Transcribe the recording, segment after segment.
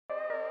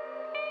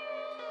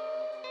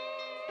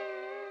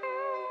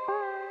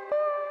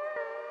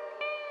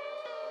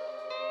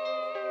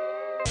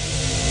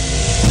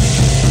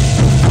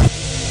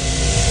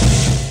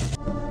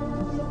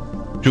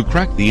To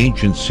crack the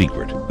ancient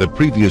secret that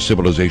previous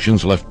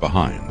civilizations left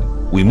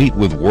behind, we meet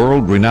with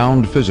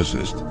world-renowned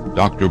physicist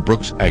Dr.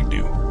 Brooks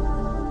Agnew,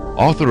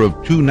 author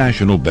of 2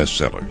 national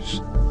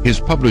bestsellers. His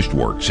published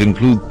works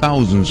include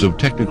thousands of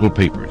technical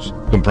papers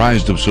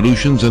comprised of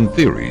solutions and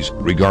theories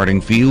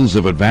regarding fields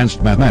of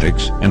advanced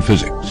mathematics and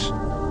physics.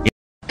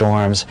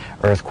 Storms,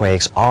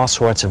 earthquakes, all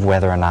sorts of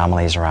weather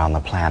anomalies around the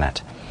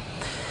planet.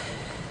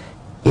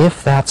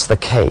 If that's the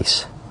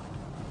case,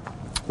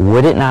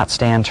 would it not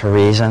stand to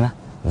reason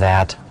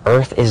that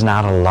Earth is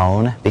not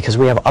alone? Because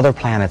we have other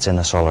planets in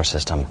the solar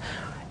system.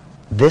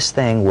 This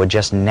thing would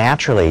just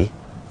naturally,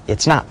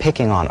 it's not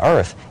picking on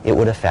Earth, it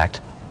would affect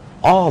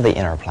all the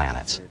inner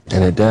planets.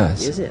 And it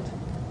does. Is it?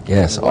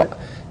 Yes.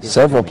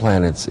 Several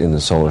planets in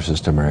the solar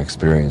system are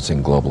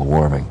experiencing global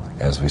warming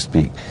as we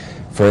speak.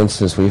 For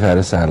instance, we've had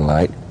a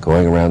satellite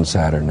going around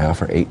Saturn now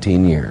for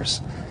 18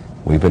 years.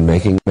 We've been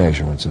making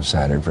measurements of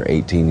Saturn for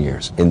 18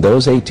 years. In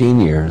those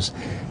 18 years,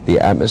 the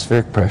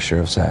atmospheric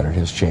pressure of Saturn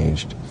has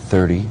changed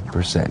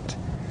 30%.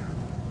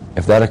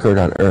 If that occurred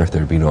on Earth,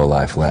 there'd be no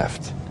life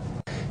left.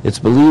 It's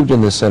believed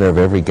in the center of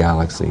every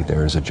galaxy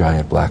there is a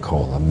giant black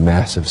hole, a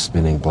massive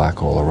spinning black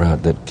hole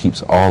around that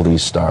keeps all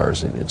these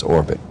stars in its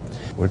orbit.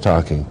 We're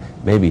talking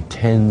maybe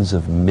tens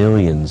of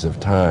millions of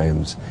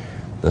times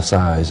the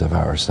size of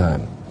our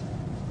sun.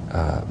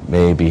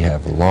 Maybe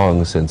have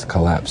long since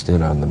collapsed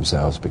in on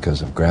themselves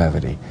because of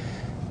gravity,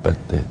 but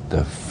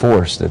the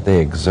force that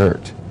they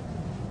exert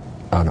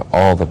on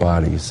all the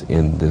bodies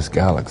in this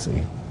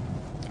galaxy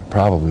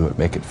probably would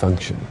make it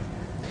function.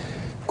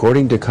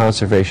 According to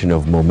conservation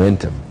of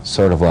momentum,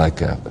 sort of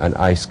like an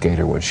ice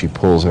skater, when she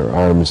pulls her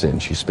arms in,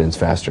 she spins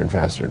faster and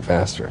faster and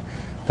faster.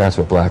 That's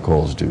what black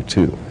holes do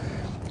too.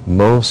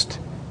 Most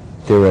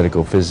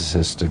theoretical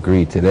physicists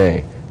agree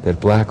today that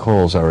black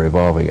holes are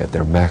evolving at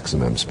their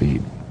maximum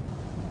speed.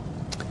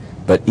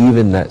 But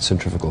even that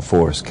centrifugal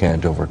force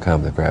can't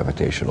overcome the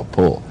gravitational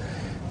pull.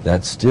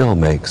 That still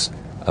makes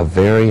a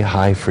very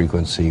high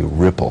frequency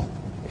ripple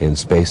in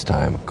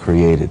space-time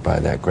created by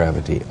that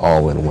gravity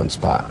all in one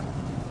spot.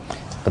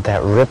 But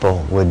that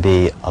ripple would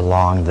be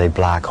along the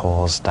black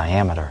hole's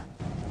diameter.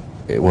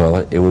 It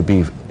would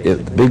be,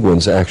 the big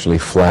ones actually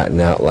flatten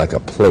out like a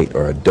plate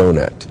or a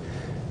donut.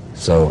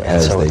 So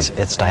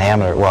its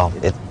diameter, well,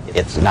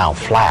 it's now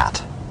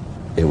flat.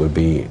 It would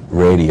be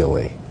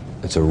radially.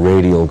 It's a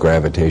radial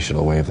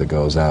gravitational wave that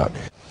goes out.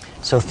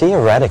 So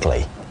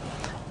theoretically,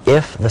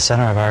 if the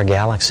center of our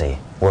galaxy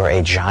were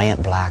a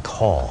giant black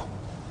hole,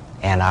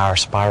 and our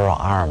spiral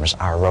arms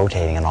are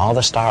rotating and all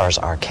the stars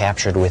are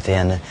captured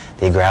within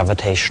the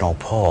gravitational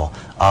pull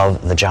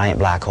of the giant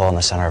black hole in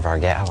the center of our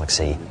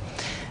galaxy,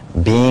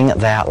 being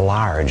that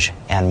large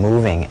and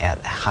moving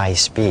at high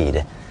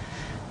speed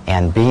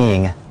and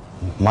being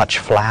much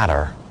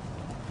flatter,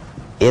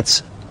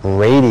 its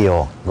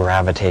radial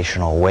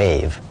gravitational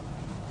wave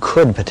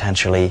could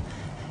potentially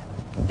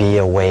be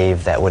a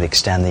wave that would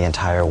extend the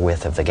entire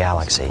width of the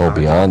galaxy. Or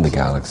beyond the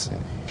galaxy.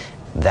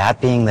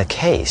 That being the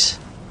case,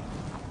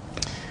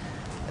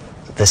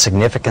 the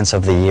significance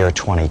of the year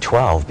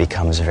 2012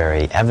 becomes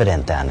very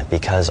evident then,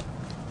 because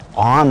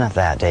on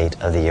that date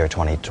of the year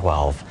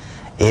 2012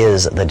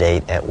 is the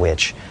date at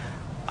which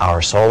our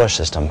solar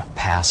system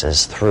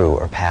passes through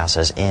or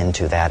passes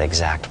into that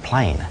exact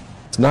plane.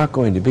 It's not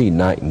going to be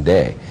night and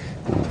day.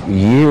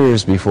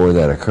 Years before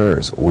that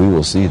occurs, we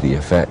will see the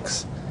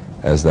effects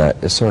as that.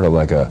 It's sort of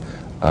like a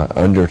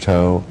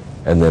undertow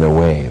and then a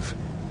wave.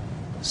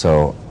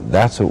 So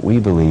that's what we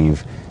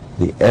believe,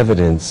 the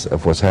evidence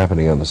of what's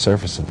happening on the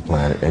surface of the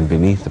planet and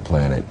beneath the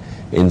planet,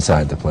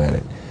 inside the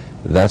planet.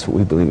 That's what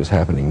we believe is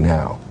happening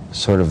now,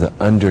 sort of the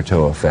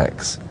undertow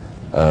effects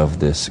of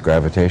this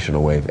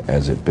gravitational wave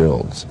as it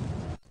builds.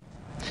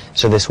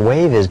 So this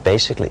wave is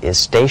basically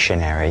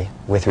stationary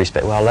with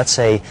respect, well, let's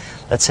say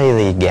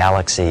the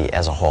galaxy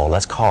as a whole,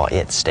 let's call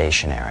it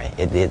stationary.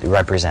 It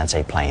represents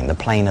a plane, the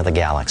plane of the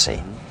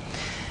galaxy.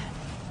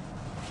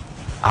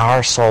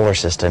 Our solar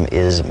system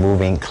is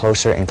moving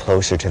closer and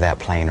closer to that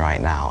plane right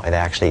now. It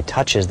actually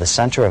touches the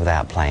center of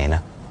that plane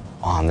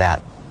on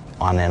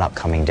an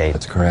upcoming date.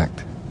 That's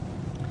correct.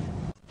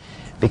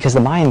 Because the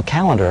Mayan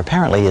calendar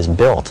apparently is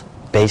built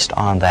based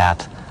on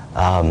that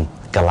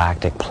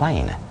galactic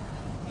plane,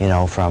 you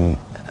know, from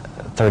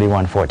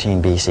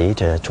 3114 BC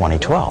to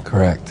 2012.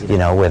 Correct. You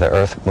know, where the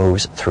Earth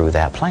moves through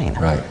that plane.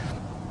 Right.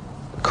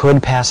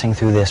 Could passing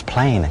through this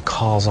plane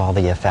cause all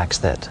the effects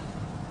that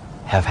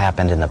have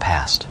happened in the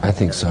past? I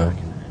think so.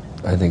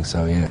 I think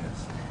so, yeah.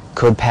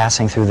 Could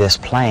passing through this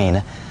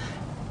plane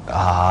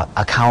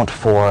account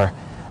for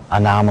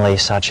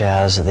anomalies such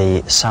as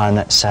the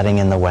sun setting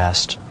in the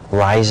west,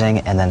 rising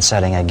and then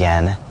setting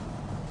again,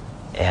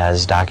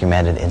 as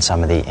documented in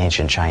some of the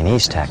ancient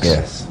Chinese texts?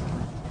 Yes.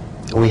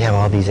 We have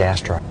all these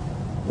asteroids,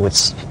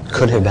 which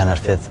could have been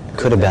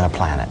a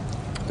planet.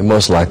 It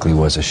most likely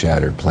was a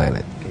shattered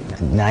planet.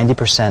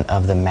 90%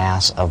 of the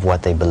mass of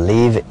what they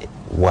believe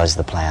was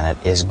the planet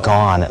is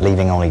gone,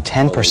 leaving only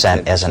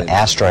 10% as an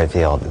asteroid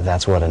field.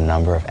 That's what a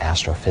number of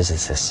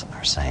astrophysicists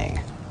are saying.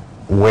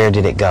 Where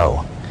did it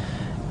go?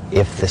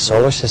 If the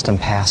solar system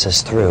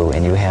passes through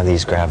and you have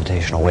these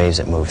gravitational waves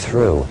that move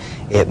through,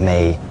 it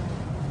may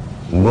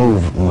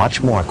move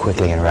much more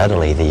quickly and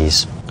readily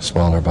these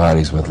smaller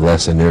bodies with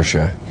less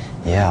inertia.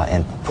 Yeah,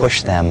 and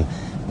push them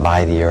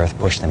by the Earth,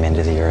 push them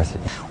into the Earth,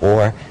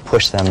 or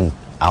push them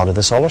out of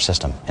the solar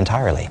system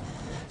entirely.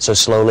 So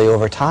slowly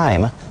over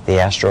time, the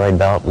asteroid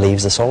belt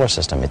leaves the solar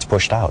system. It's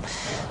pushed out.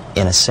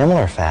 In a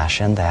similar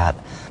fashion, that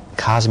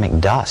cosmic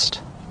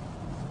dust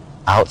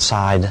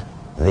outside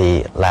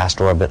the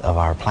last orbit of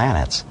our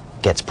planets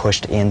gets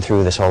pushed in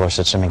through the solar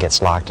system and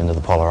gets locked into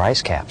the polar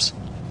ice caps.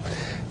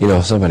 You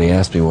know, somebody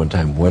asked me one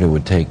time what it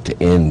would take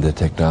to end the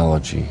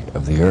technology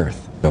of the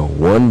Earth. You know,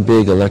 one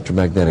big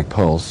electromagnetic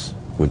pulse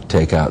would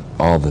take out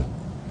all the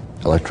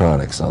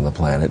electronics on the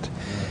planet.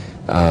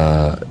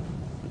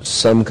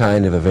 Some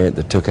kind of event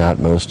that took out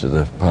most of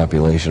the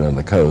population on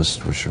the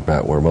coast, which is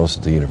about where most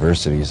of the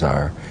universities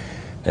are.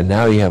 And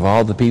now you have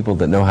all the people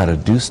that know how to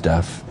do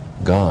stuff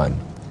gone.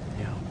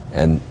 Yeah.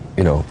 And,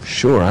 you know,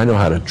 sure, I know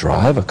how to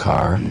drive a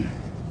car.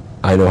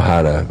 I know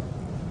how to,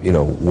 you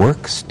know,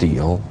 work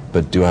steel,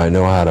 but do I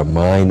know how to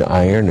mine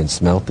iron and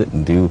smelt it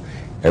and do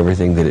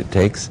everything that it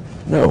takes?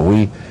 No,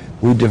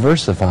 we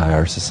diversify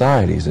our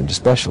societies into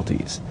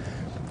specialties.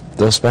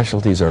 Those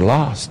specialties are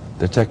lost.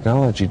 The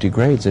technology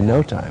degrades in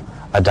no time.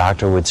 A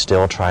doctor would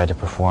still try to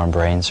perform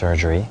brain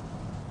surgery,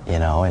 you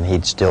know, and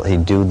he'd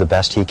do the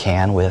best he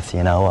can with,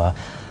 you know,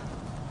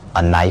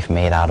 a knife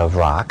made out of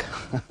rock.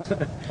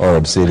 Or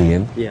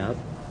obsidian. Yeah.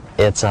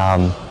 It's, you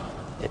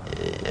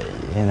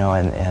know,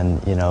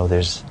 and you know,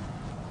 there's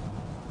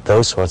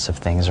those sorts of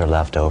things are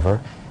left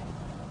over.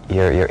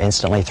 You're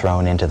instantly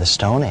thrown into the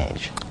Stone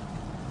Age.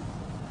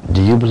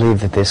 Do you believe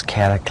that this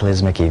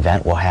cataclysmic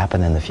event will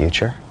happen in the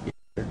future?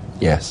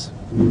 Yes.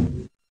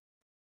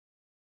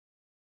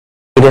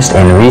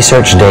 In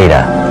research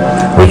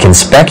data, we can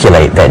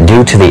speculate that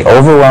due to the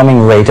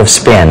overwhelming rate of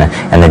spin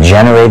and the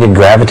generated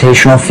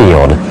gravitational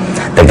field,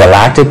 the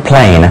galactic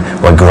plane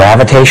or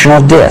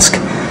gravitational disk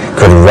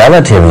could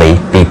relatively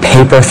be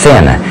paper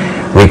thin,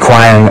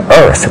 requiring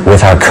Earth,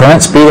 with our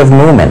current speed of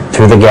movement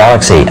through the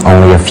galaxy,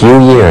 only a few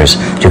years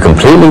to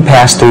completely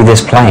pass through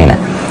this plane,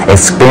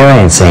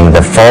 experiencing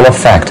the full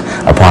effect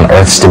upon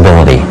Earth's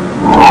stability.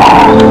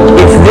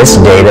 If this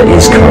data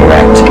is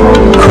correct,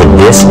 could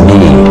this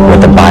be what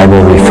the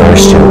Bible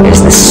refers to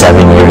as the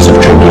 7 years of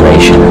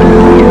tribulation,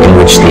 in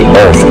which the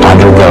Earth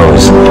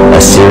undergoes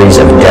a series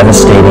of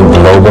devastating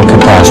global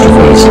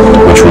catastrophes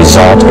which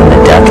result in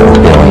the death of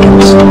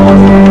billions?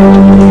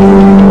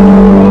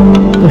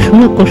 Pues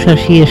una cosa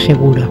sí es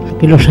segura,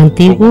 que los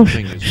antiguos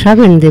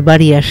saben de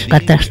varias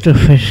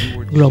catástrofes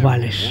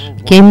globales,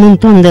 que hay un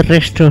montón de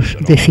restos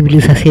de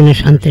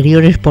civilizaciones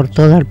anteriores por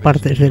todas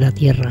partes de la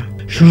Tierra.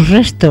 Sus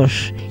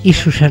restos y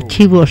sus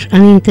archivos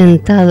han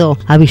intentado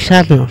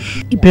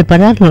avisarnos y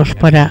prepararnos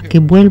para que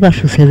vuelva a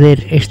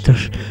suceder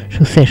estos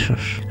sucesos.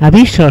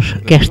 Avisos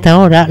que hasta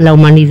ahora la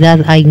humanidad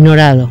ha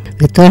ignorado.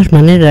 De todas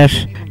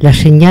maneras, las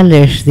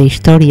señales de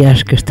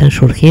historias que están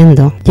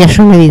surgiendo ya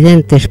son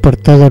evidentes por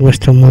todo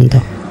nuestro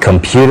mundo.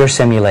 Computer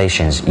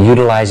simulations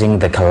utilizing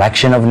the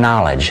collection of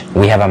knowledge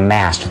we have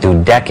amassed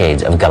through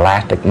decades of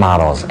galactic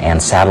models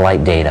and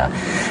satellite data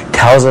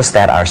tells us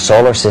that our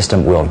solar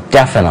system will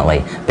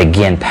definitely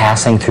begin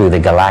passing through the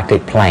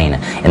galactic plane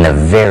in the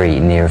very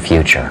near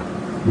future.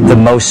 The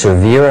most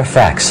severe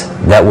effects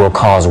that will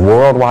cause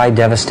worldwide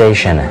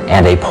devastation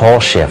and a pole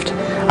shift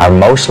are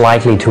most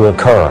likely to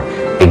occur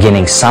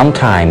beginning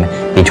sometime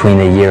between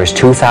the years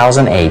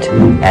 2008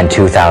 and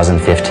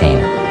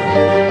 2015.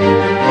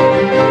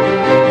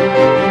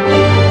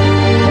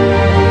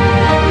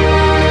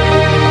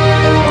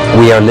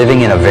 We are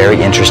living in a very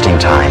interesting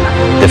time.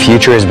 The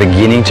future is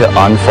beginning to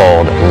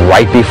unfold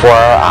right before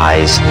our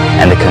eyes,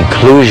 and the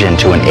conclusion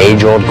to an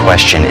age-old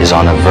question is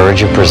on the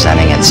verge of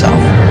presenting itself.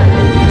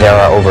 There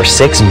are over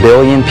 6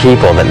 billion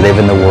people that live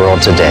in the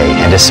world today,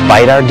 and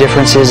despite our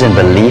differences in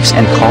beliefs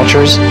and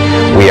cultures,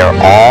 we are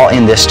all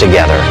in this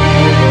together.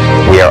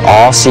 We are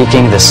all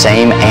seeking the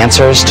same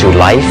answers to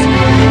life,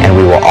 and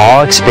we will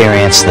all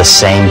experience the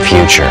same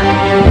future.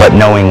 But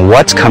knowing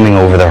what's coming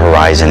over the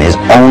horizon is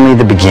only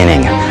the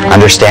beginning.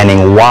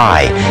 Understanding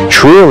why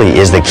truly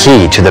is the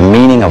key to the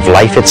meaning of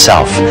life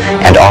itself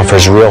and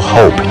offers real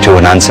hope to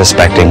an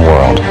unsuspecting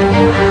world.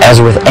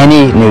 As with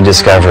any new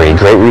discovery,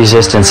 great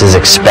resistance is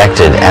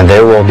expected, and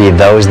there will be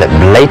those that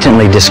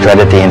blatantly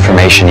discredit the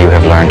information you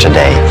have learned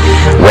today,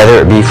 whether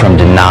it be from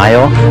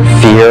denial,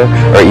 fear,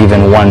 or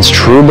even one's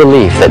true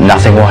belief that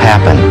nothing will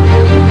happen.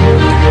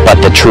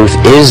 But the truth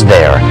is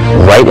there,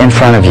 right in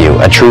front of you,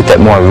 a truth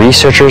that more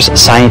researchers,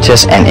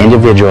 scientists, and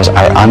individuals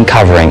are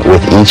uncovering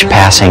with each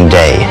passing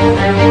day.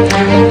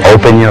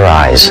 Open your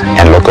eyes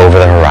and look over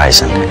the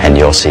horizon, and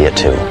you'll see it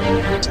too.